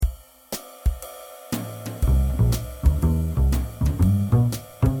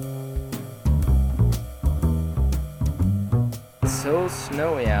so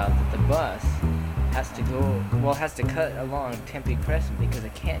snowy out that the bus has to cut along Tempe Crescent because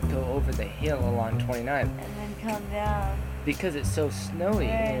it can't go over the hill along 29th. And then come down. Because it's so snowy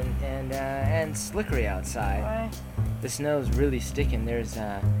Right. and slickery outside. Right. The snow's really sticking. There's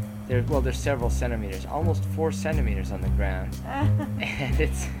several centimeters, almost 4 centimeters on the ground. And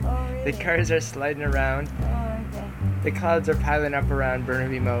it's Oh, really? the cars are sliding around. Oh, okay. The clouds are piling up around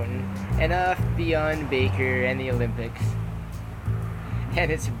Burnaby Mountain and off beyond Baker and the Olympics. And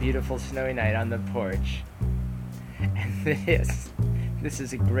it's a beautiful snowy night on the porch. And this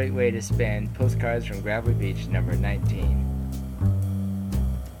is a great way to spend Postcards from Gravelly Beach number 19.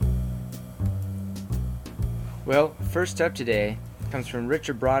 Well, first up today comes from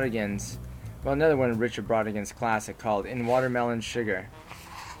Richard Brautigan's, another one of Richard Brautigan's classic called In Watermelon Sugar.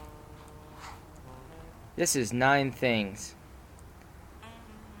 This is 9 Things.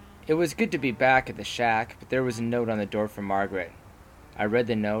 It was good to be back at the shack, but there was a note on the door from Margaret. I read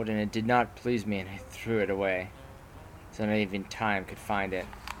the note, and it did not please me, and I threw it away, so not even time could find it.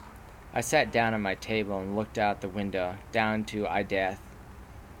 I sat down at my table and looked out the window, down to Ideth.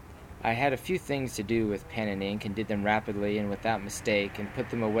 I had a few things to do with pen and ink, and did them rapidly and without mistake, and put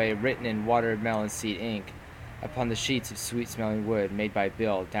them away written in watermelon seed ink upon the sheets of sweet-smelling wood made by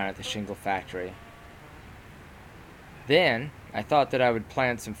Bill down at the shingle factory. Then I thought that I would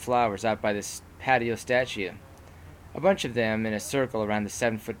plant some flowers out by this patio statue. A bunch of them in a circle around the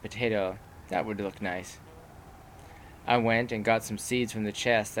 7-foot potato. That would look nice. I went and got some seeds from the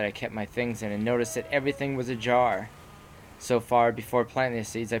chest that I kept my things in and noticed that everything was ajar. So far, before planting the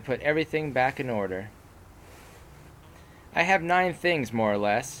seeds, I put everything back in order. I have 9 things, more or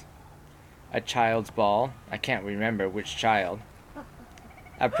less. A child's ball. I can't remember which child.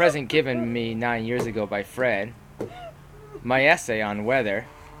 A present given me 9 years ago by Fred. My essay on weather.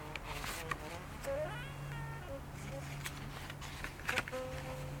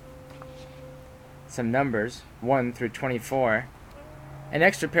 Some numbers, 1 through 24. An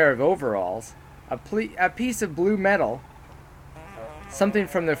extra pair of overalls. A piece of blue metal. Something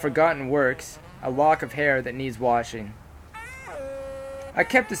from the Forgotten Works, a lock of hair that needs washing. I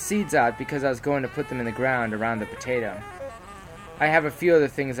kept the seeds out because I was going to put them in the ground around the potato. I have a few other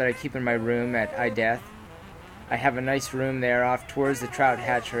things that I keep in my room at Ideth. I have a nice room there off towards the trout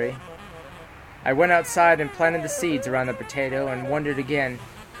hatchery. I went outside and planted the seeds around the potato and wondered again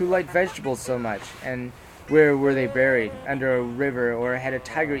who liked vegetables so much and where were they buried, under a river, or had a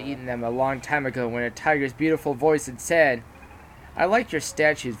tiger eaten them a long time ago when a tiger's beautiful voice had said, I like your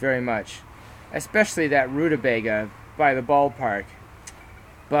statues very much, especially that rutabaga by the ballpark.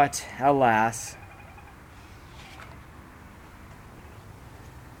 But, alas.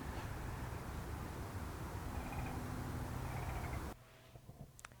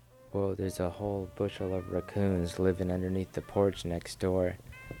 Well, there's a whole bushel of raccoons living underneath the porch next door.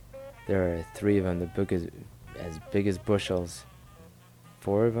 There are 3 of them, as big as bushels.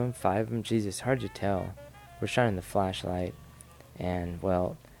 4 of them, 5 of them, Jesus, hard to tell. We're shining the flashlight. And,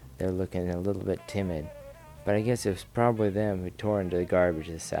 well, they're looking a little bit timid. But I guess it was probably them who tore into the garbage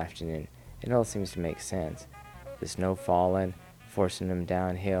this afternoon. It all seems to make sense. The snow falling, forcing them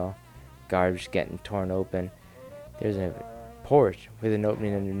downhill, garbage getting torn open. There's a porch with an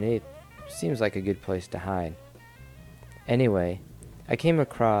opening underneath. Seems like a good place to hide. Anyway, I came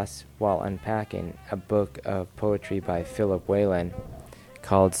across, while unpacking, a book of poetry by Philip Whalen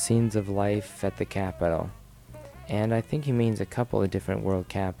called Scenes of Life at the Capitol. And I think he means a couple of different world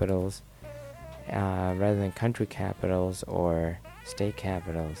capitals, rather than country capitals or state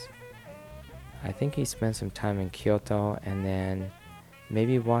capitals. I think he spent some time in Kyoto and then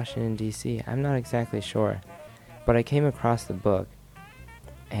maybe Washington, D.C. I'm not exactly sure. But I came across the book,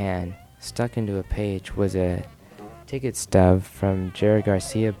 and stuck into a page was a ticket stub from Jerry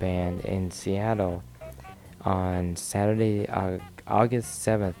Garcia Band in Seattle on Saturday, August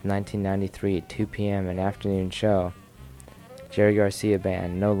 7th, 1993 at 2 p.m. an afternoon show. Jerry Garcia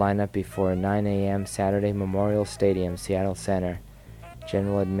Band, no lineup before 9 a.m. Saturday, Memorial Stadium, Seattle Center.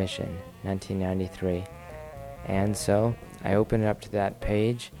 General admission, 1993. And so, I opened it up to that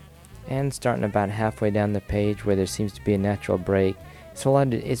page, and starting about halfway down the page where there seems to be a natural break,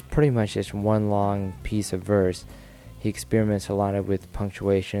 it's pretty much just one long piece of verse. He experiments a lot with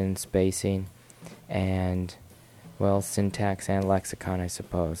punctuation, spacing, and, well, syntax and lexicon, I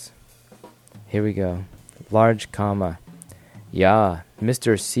suppose. Here we go. Large comma. Yeah,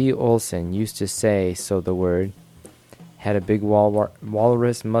 Mr. C. Olson used to say, so the word, had a big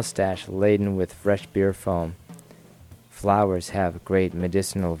walrus mustache laden with fresh beer foam. Flowers have great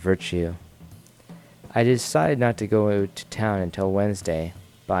medicinal virtue. I decided not to go to town until Wednesday,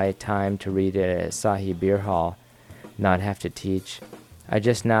 buy time to read at Asahi Beer Hall, not have to teach. I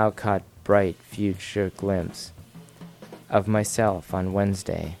just now caught bright future glimpse of myself on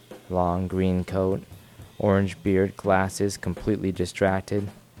Wednesday. Long green coat, orange beard, glasses, completely distracted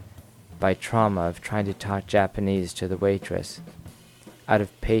by trauma of trying to talk Japanese to the waitress. Out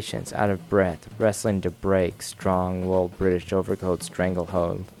of patience, out of breath, wrestling to break strong wool British overcoat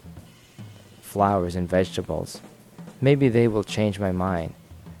stranglehold. Flowers and vegetables. Maybe they will change my mind.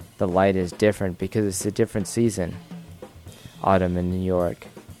 The light is different because it's a different season. Autumn in New York.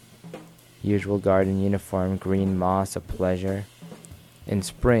 Usual garden uniform, green moss, a pleasure. In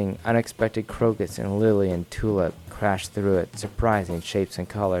spring, unexpected crocus and lily and tulip crash through it, surprising shapes and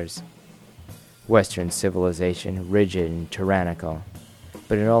colors. Western civilization, rigid and tyrannical,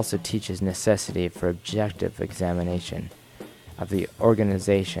 but it also teaches necessity for objective examination of the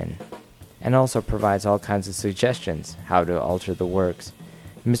organization, and also provides all kinds of suggestions how to alter the works.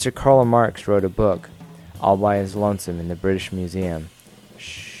 Mr. Karl Marx wrote a book, all by his lonesome, in the British Museum.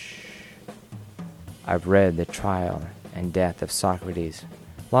 Shh. I've read The Trial and Death of Socrates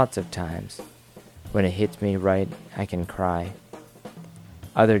lots of times. When it hits me right, I can cry.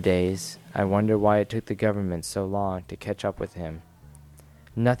 Other days, I wonder why it took the government so long to catch up with him.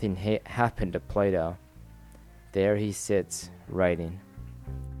 Nothing happened to Plato. There he sits, writing.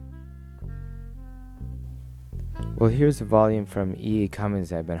 Well, here's a volume from E. E.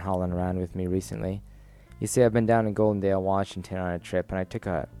 Cummings I've been hauling around with me recently. You see, I've been down in Goldendale, Washington on a trip, and I took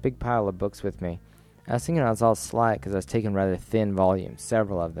a big pile of books with me. I was thinking I was all sly because I was taking rather thin volumes,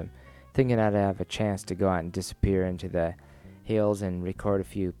 several of them, thinking I'd have a chance to go out and disappear into the hills and record a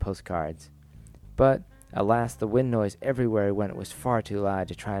few postcards. But, alas, the wind noise everywhere I went was far too loud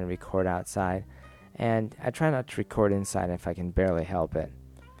to try and record outside, and I try not to record inside if I can barely help it.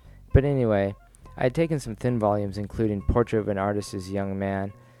 But anyway, I had taken some thin volumes, including Portrait of an Artist's Young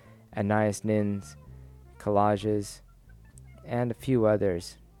Man, Anais Nin's collages, and a few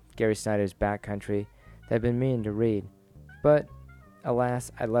others, Gary Snyder's Backcountry, that I've been meaning to read. But,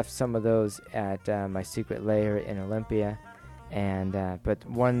 alas, I left some of those at my secret lair in Olympia, and but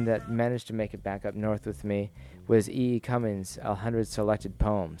one that managed to make it back up north with me was E. E. Cummings' 100 Selected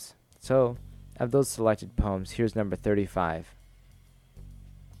Poems. So, of those selected poems, here's number 35.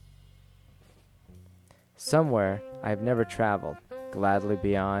 Somewhere I have never traveled, gladly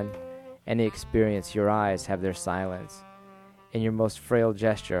beyond any experience your eyes have their silence. In your most frail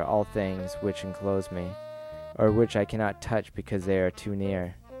gesture, all things which enclose me, or which I cannot touch because they are too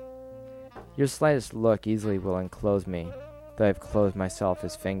near. Your slightest look easily will enclose me, though I have closed myself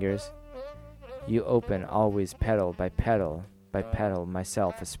as fingers. You open always petal by petal,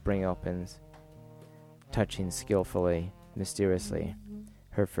 myself a spring opens, touching skillfully, mysteriously,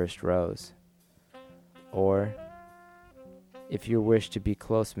 her first rose. Or, if you wish to be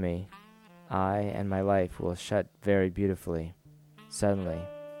close me, I and my life will shut very beautifully, suddenly,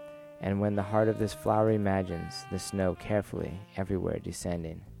 and when the heart of this flower imagines the snow carefully everywhere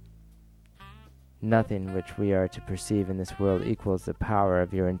descending. Nothing which we are to perceive in this world equals the power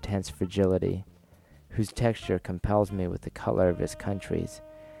of your intense fragility, whose texture compels me with the color of his countries,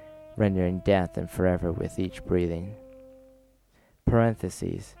 rendering death and forever with each breathing.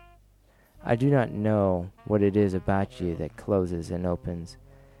 Parentheses. I do not know what it is about you that closes and opens.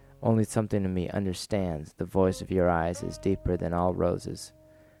 Only something in me understands the voice of your eyes is deeper than all roses.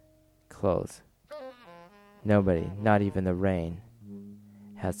 Close. Nobody, not even the rain,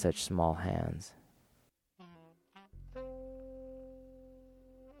 has such small hands.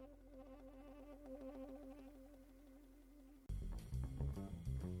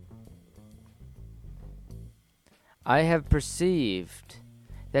 I have perceived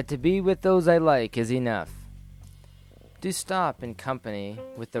that to be with those I like is enough. To stop in company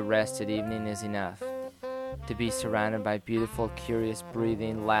with the rest at evening is enough. To be surrounded by beautiful, curious,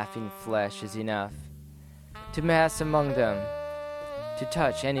 breathing, laughing flesh is enough. To pass among them, to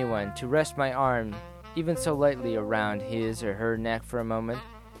touch anyone, to rest my arm, even so lightly around his or her neck for a moment.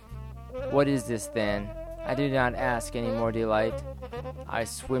 What is this then? I do not ask any more delight. I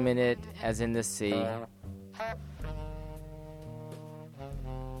swim in it as in the sea.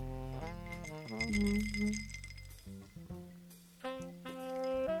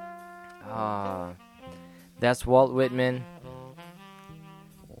 That's Walt Whitman.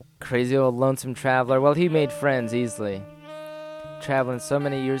 Crazy old lonesome traveler. Well, he made friends easily. Traveling so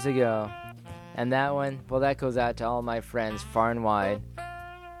many years ago. And that one, well, that goes out to all my friends far and wide.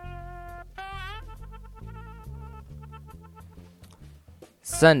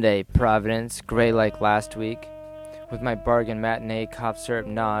 Sunday, Providence, gray like last week. With my bargain matinee cough syrup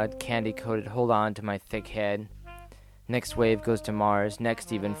nod, candy-coated hold on to my thick head. Next wave goes to Mars,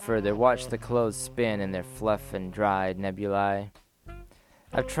 next even further. Watch the clothes spin in their fluff and dried nebulae.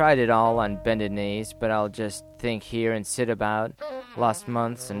 I've tried it all on bended knees, but I'll just think here and sit about. Lost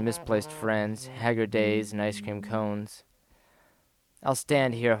months and misplaced friends, haggard days and ice cream cones. I'll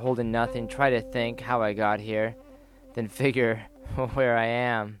stand here holding nothing, try to think how I got here, then figure where I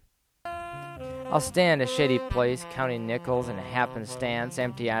am. I'll stand a shady place, counting nickels and a happenstance,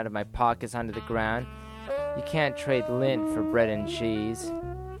 empty out of my pockets onto the ground. You can't trade lint for bread and cheese.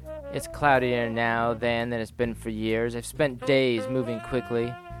 It's cloudier now than it's been for years. I've spent days moving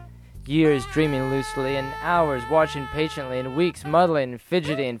quickly, years dreaming loosely, and hours watching patiently, and weeks muddling and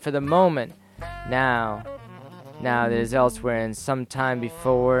fidgeting for the moment. Now that is elsewhere and some time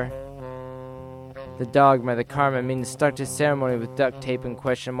before. The dogma, the karma means stuck to ceremony with duct tape and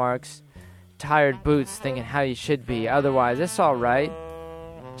question marks. Tired boots thinking how you should be, otherwise it's alright.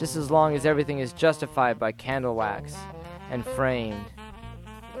 Just as long as everything is justified by candle wax and framed.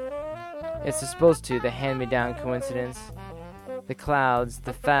 It's supposed to, the hand-me-down coincidence. The clouds,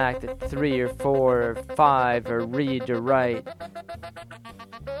 the fact that 3 or 4 or 5 are read or right.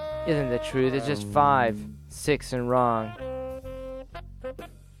 Isn't the truth, it's just 5, 6 and wrong.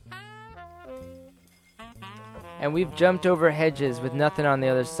 And we've jumped over hedges with nothing on the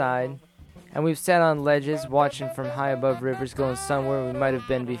other side. And we've sat on ledges, watching from high above rivers going somewhere we might have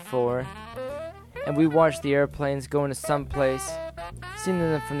been before. And we watched the airplanes going to some place, seen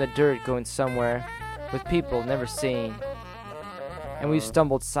them from the dirt going somewhere, with people never seen. And we've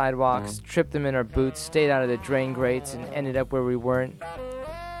stumbled sidewalks, tripped them in our boots, stayed out of the drain grates, and ended up where we weren't.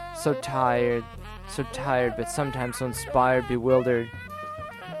 So tired, but sometimes so inspired, bewildered,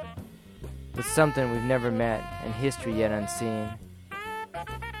 with something we've never met, and history yet unseen.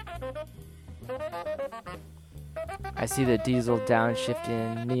 I see the diesel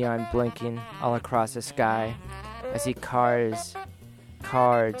downshifting, neon blinking all across the sky. I see cars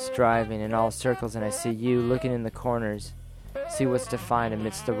driving in all circles, and I see you looking in the corners. See what's to find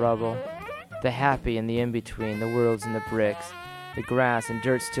amidst the rubble. The happy and the in-between, the worlds and the bricks, the grass and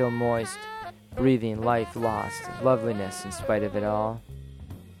dirt still moist, breathing life lost, loveliness in spite of it all.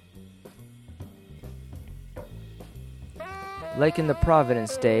 Like in the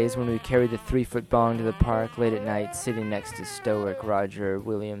Providence days when we carried the 3-foot bong to the park late at night, sitting next to stoic Roger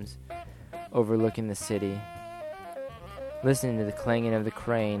Williams, overlooking the city, listening to the clanging of the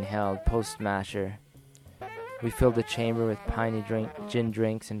crane held post-masher. We filled the chamber with piney gin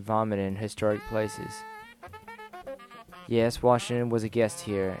drinks and vomited in historic places. Yes, Washington was a guest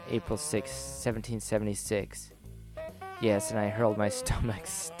here, April 6, 1776. Yes, and I hurled my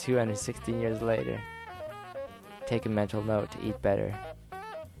stomachs 216 years later. Take a mental note to eat better.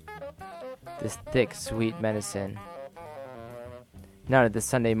 This thick, sweet medicine. Now that the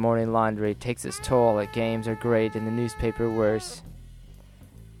Sunday morning laundry takes its toll, that games are great and the newspaper worse.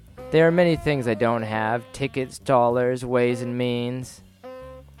 There are many things I don't have. Tickets, dollars, ways and means.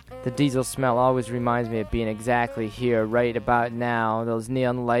 The diesel smell always reminds me of being exactly here, right about now. Those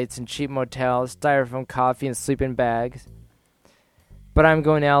neon lights and cheap motels, styrofoam coffee and sleeping bags. But I'm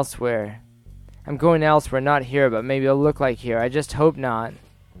going elsewhere. I'm going elsewhere, not here, but maybe it'll look like here. I just hope not.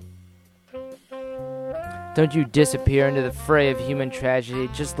 Don't you disappear into the fray of human tragedy.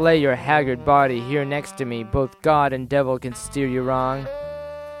 Just lay your haggard body here next to me. Both God and devil can steer you wrong.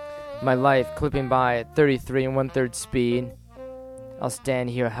 My life clipping by at 33 1/3 speed. I'll stand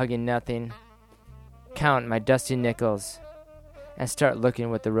here hugging nothing, count my dusty nickels, and start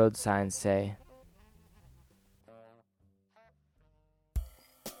looking what the road signs say.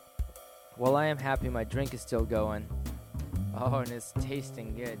 Well, I am happy my drink is still going. Oh, and it's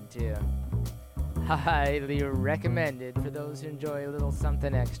tasting good, too. Highly recommended for those who enjoy a little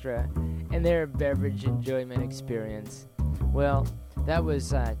something extra in their beverage enjoyment experience. Well, that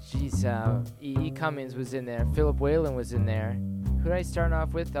was, E. Cummings was in there. Philip Whalen was in there. Who did I start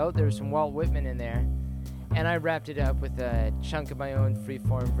off with? Oh, there was some Walt Whitman in there. And I wrapped it up with a chunk of my own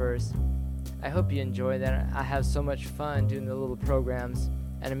freeform verse. I hope you enjoy that. I have so much fun doing the little programs,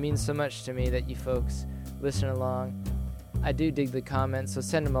 and it means so much to me that you folks listen along. I do dig the comments, so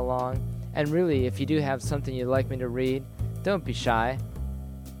send them along. And really, if you do have something you'd like me to read, don't be shy.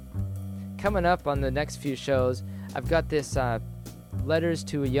 Coming up on the next few shows, I've got this Letters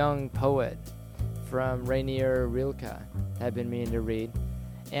to a Young Poet from Rainier Rilke that I've been meaning to read.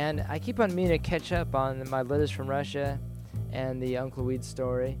 And I keep on meaning to catch up on my Letters from Russia and the Uncle Weed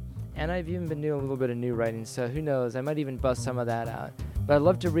story. And I've even been doing a little bit of new writing, so who knows, I might even bust some of that out. But I'd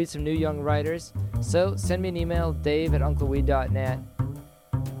love to read some new young writers, so send me an email, dave@uncleweed.net.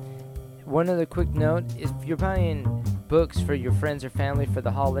 one other quick note, if you're buying books for your friends or family for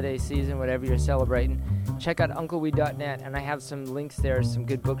the holiday season, whatever you're celebrating, check out UncleWee.net, and I have some links there, some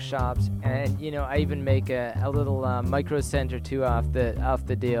good bookshops, and I even make a little micro cent or two off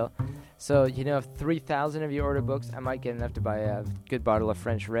the deal. So if 3,000 of you order books, I might get enough to buy a good bottle of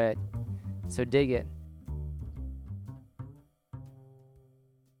French Red. So dig it.